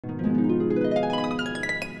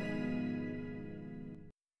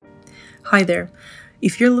Hi there!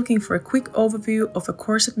 If you're looking for a quick overview of a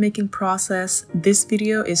corset making process, this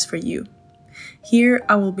video is for you. Here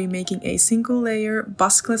I will be making a single layer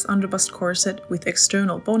buskless underbust corset with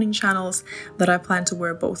external boning channels that I plan to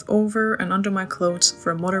wear both over and under my clothes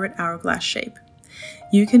for a moderate hourglass shape.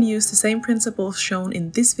 You can use the same principles shown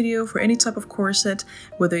in this video for any type of corset,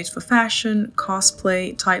 whether it's for fashion,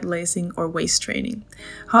 cosplay, tight lacing, or waist training.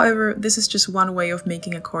 However, this is just one way of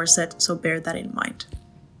making a corset, so bear that in mind.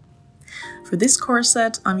 For this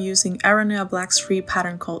corset, I'm using Aranea Black's free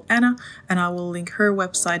pattern called Anna, and I will link her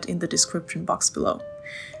website in the description box below.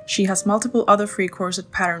 She has multiple other free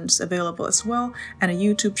corset patterns available as well, and a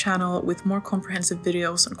YouTube channel with more comprehensive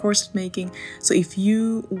videos on corset making, so if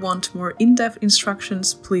you want more in-depth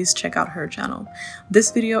instructions, please check out her channel.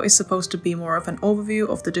 This video is supposed to be more of an overview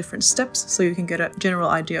of the different steps, so you can get a general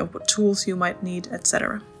idea of what tools you might need,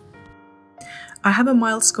 etc. I have a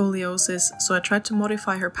mild scoliosis, so I tried to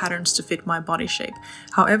modify her patterns to fit my body shape.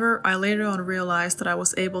 However, I later on realized that I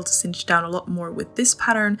was able to cinch down a lot more with this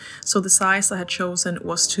pattern, so the size I had chosen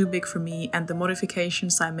was too big for me and the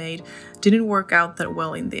modifications I made didn't work out that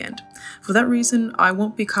well in the end. For that reason, I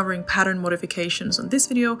won't be covering pattern modifications on this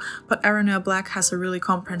video, but Aranea Black has a really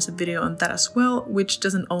comprehensive video on that as well, which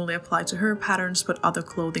doesn't only apply to her patterns but other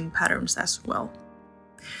clothing patterns as well.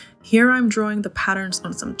 Here I'm drawing the patterns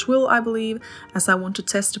on some twill, I believe, as I want to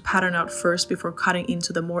test the pattern out first before cutting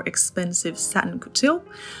into the more expensive satin couture.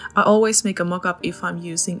 I always make a mock-up if I'm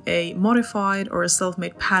using a modified or a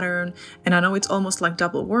self-made pattern, and I know it's almost like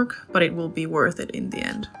double work, but it will be worth it in the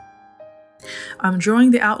end. I'm drawing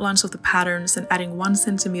the outlines of the patterns and adding 1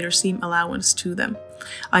 cm seam allowance to them.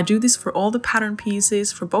 I do this for all the pattern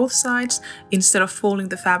pieces for both sides instead of folding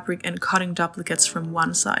the fabric and cutting duplicates from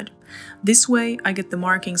one side. This way I get the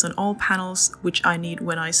markings on all panels, which I need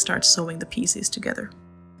when I start sewing the pieces together.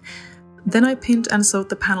 Then I pinned and sewed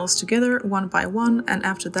the panels together one by one, and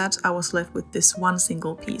after that I was left with this one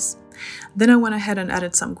single piece. Then I went ahead and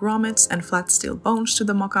added some grommets and flat steel bones to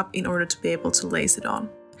the mock-up in order to be able to lace it on.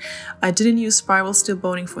 I didn't use spiral steel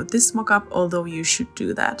boning for this mock-up, although you should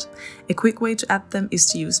do that. A quick way to add them is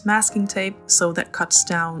to use masking tape, so that cuts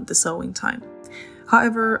down the sewing time.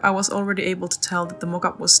 However, I was already able to tell that the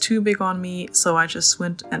mock-up was too big on me, so I just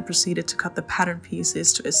went and proceeded to cut the pattern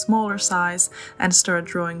pieces to a smaller size and started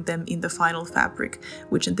drawing them in the final fabric,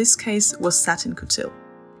 which in this case was satin couture.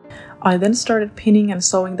 I then started pinning and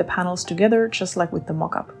sewing the panels together, just like with the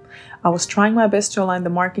mock-up. I was trying my best to align the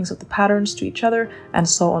markings of the patterns to each other and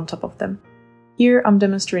sew on top of them. Here I'm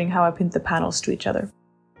demonstrating how I pinned the panels to each other.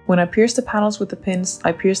 When I pierced the panels with the pins,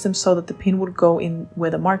 I pierced them so that the pin would go in where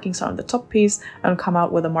the markings are on the top piece and come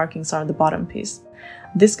out where the markings are on the bottom piece.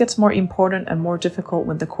 This gets more important and more difficult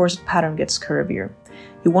when the corset pattern gets curvier.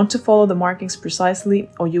 You want to follow the markings precisely,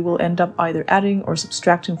 or you will end up either adding or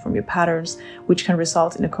subtracting from your patterns, which can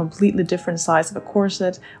result in a completely different size of a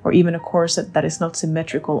corset, or even a corset that is not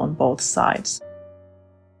symmetrical on both sides.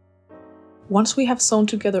 Once we have sewn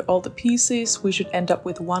together all the pieces, we should end up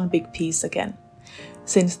with one big piece again.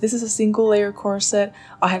 Since this is a single layer corset,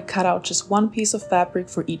 I had cut out just one piece of fabric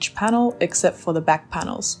for each panel, except for the back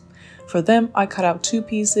panels. For them, I cut out 2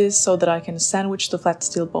 pieces so that I can sandwich the flat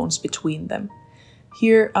steel bones between them.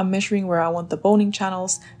 Here, I'm measuring where I want the boning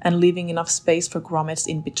channels and leaving enough space for grommets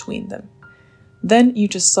in between them. Then you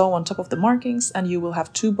just sew on top of the markings and you will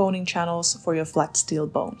have 2 boning channels for your flat steel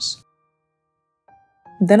bones.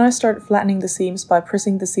 Then I start flattening the seams by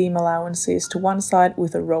pressing the seam allowances to one side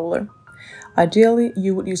with a roller. Ideally,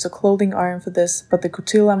 you would use a clothing iron for this, but the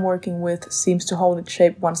couture I'm working with seems to hold its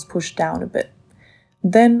shape once pushed down a bit.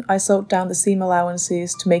 Then I sewed down the seam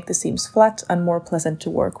allowances to make the seams flat and more pleasant to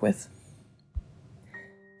work with.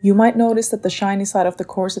 You might notice that the shiny side of the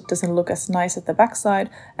corset doesn't look as nice at the backside,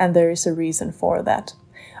 and there is a reason for that.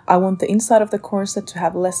 I want the inside of the corset to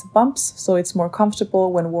have less bumps, so it's more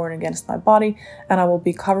comfortable when worn against my body, and I will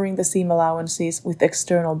be covering the seam allowances with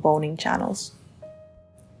external boning channels.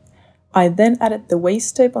 I then added the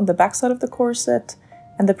waist tape on the backside of the corset,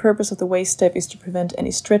 and the purpose of the waist tape is to prevent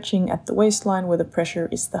any stretching at the waistline where the pressure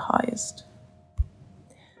is the highest.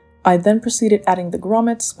 I then proceeded adding the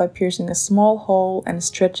grommets by piercing a small hole and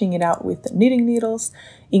stretching it out with the knitting needles,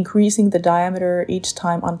 increasing the diameter each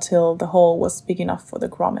time until the hole was big enough for the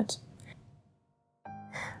grommet.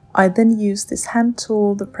 I then used this hand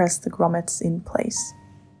tool to press the grommets in place.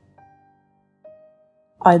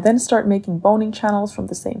 I then start making boning channels from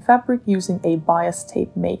the same fabric using a bias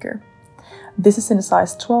tape maker. This is in a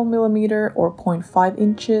size 12 mm or 0.5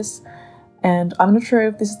 inches, and I'm not sure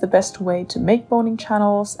if this is the best way to make boning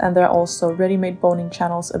channels, and there are also ready-made boning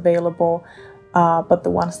channels available, but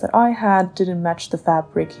the ones that I had didn't match the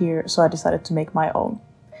fabric here, so I decided to make my own.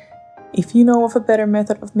 If you know of a better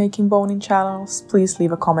method of making boning channels, please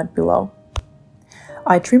leave a comment below.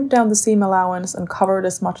 I trimmed down the seam allowance and covered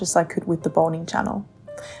as much as I could with the boning channel.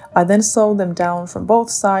 I then sewed them down from both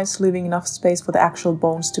sides, leaving enough space for the actual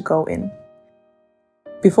bones to go in.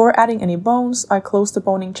 Before adding any bones, I closed the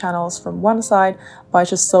boning channels from one side by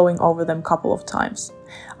just sewing over them a couple of times.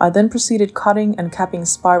 I then proceeded cutting and capping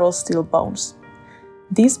spiral steel bones.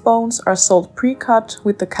 These bones are sold pre-cut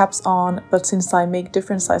with the caps on, but since I make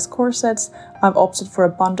different size corsets, I've opted for a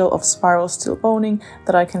bundle of spiral steel boning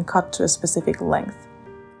that I can cut to a specific length.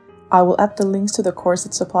 I will add the links to the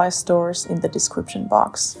corset supply stores in the description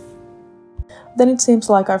box. Then it seems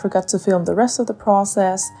like I forgot to film the rest of the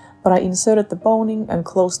process, but I inserted the boning and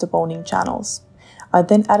closed the boning channels. I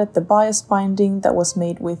then added the bias binding that was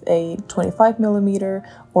made with a 25mm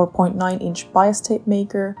or 0.9-inch bias tape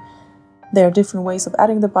maker. There are different ways of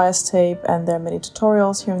adding the bias tape, and there are many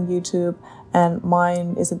tutorials here on YouTube, and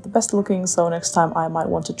mine isn't the best looking, so next time I might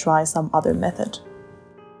want to try some other method.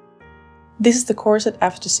 This is the corset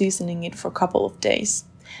after seasoning it for a couple of days.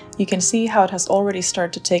 You can see how it has already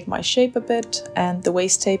started to take my shape a bit, and the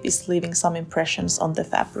waist tape is leaving some impressions on the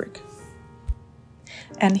fabric.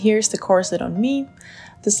 And here's the corset on me.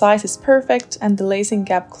 The size is perfect and the lacing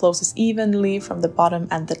gap closes evenly from the bottom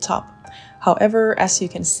and the top. However, as you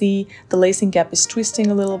can see, the lacing gap is twisting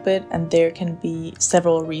a little bit, and there can be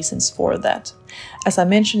several reasons for that. As I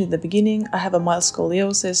mentioned in the beginning, I have a mild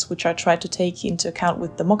scoliosis, which I tried to take into account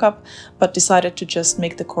with the mock-up, but decided to just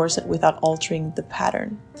make the corset without altering the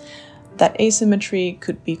pattern. That asymmetry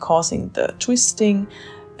could be causing the twisting.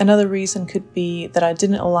 Another reason could be that I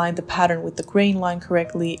didn't align the pattern with the grain line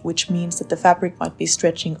correctly, which means that the fabric might be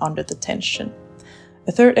stretching under the tension.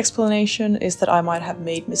 A third explanation is that I might have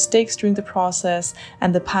made mistakes during the process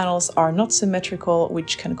and the panels are not symmetrical,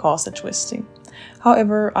 which can cause the twisting.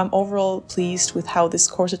 However, I'm overall pleased with how this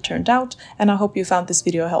corset turned out, and I hope you found this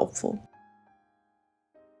video helpful.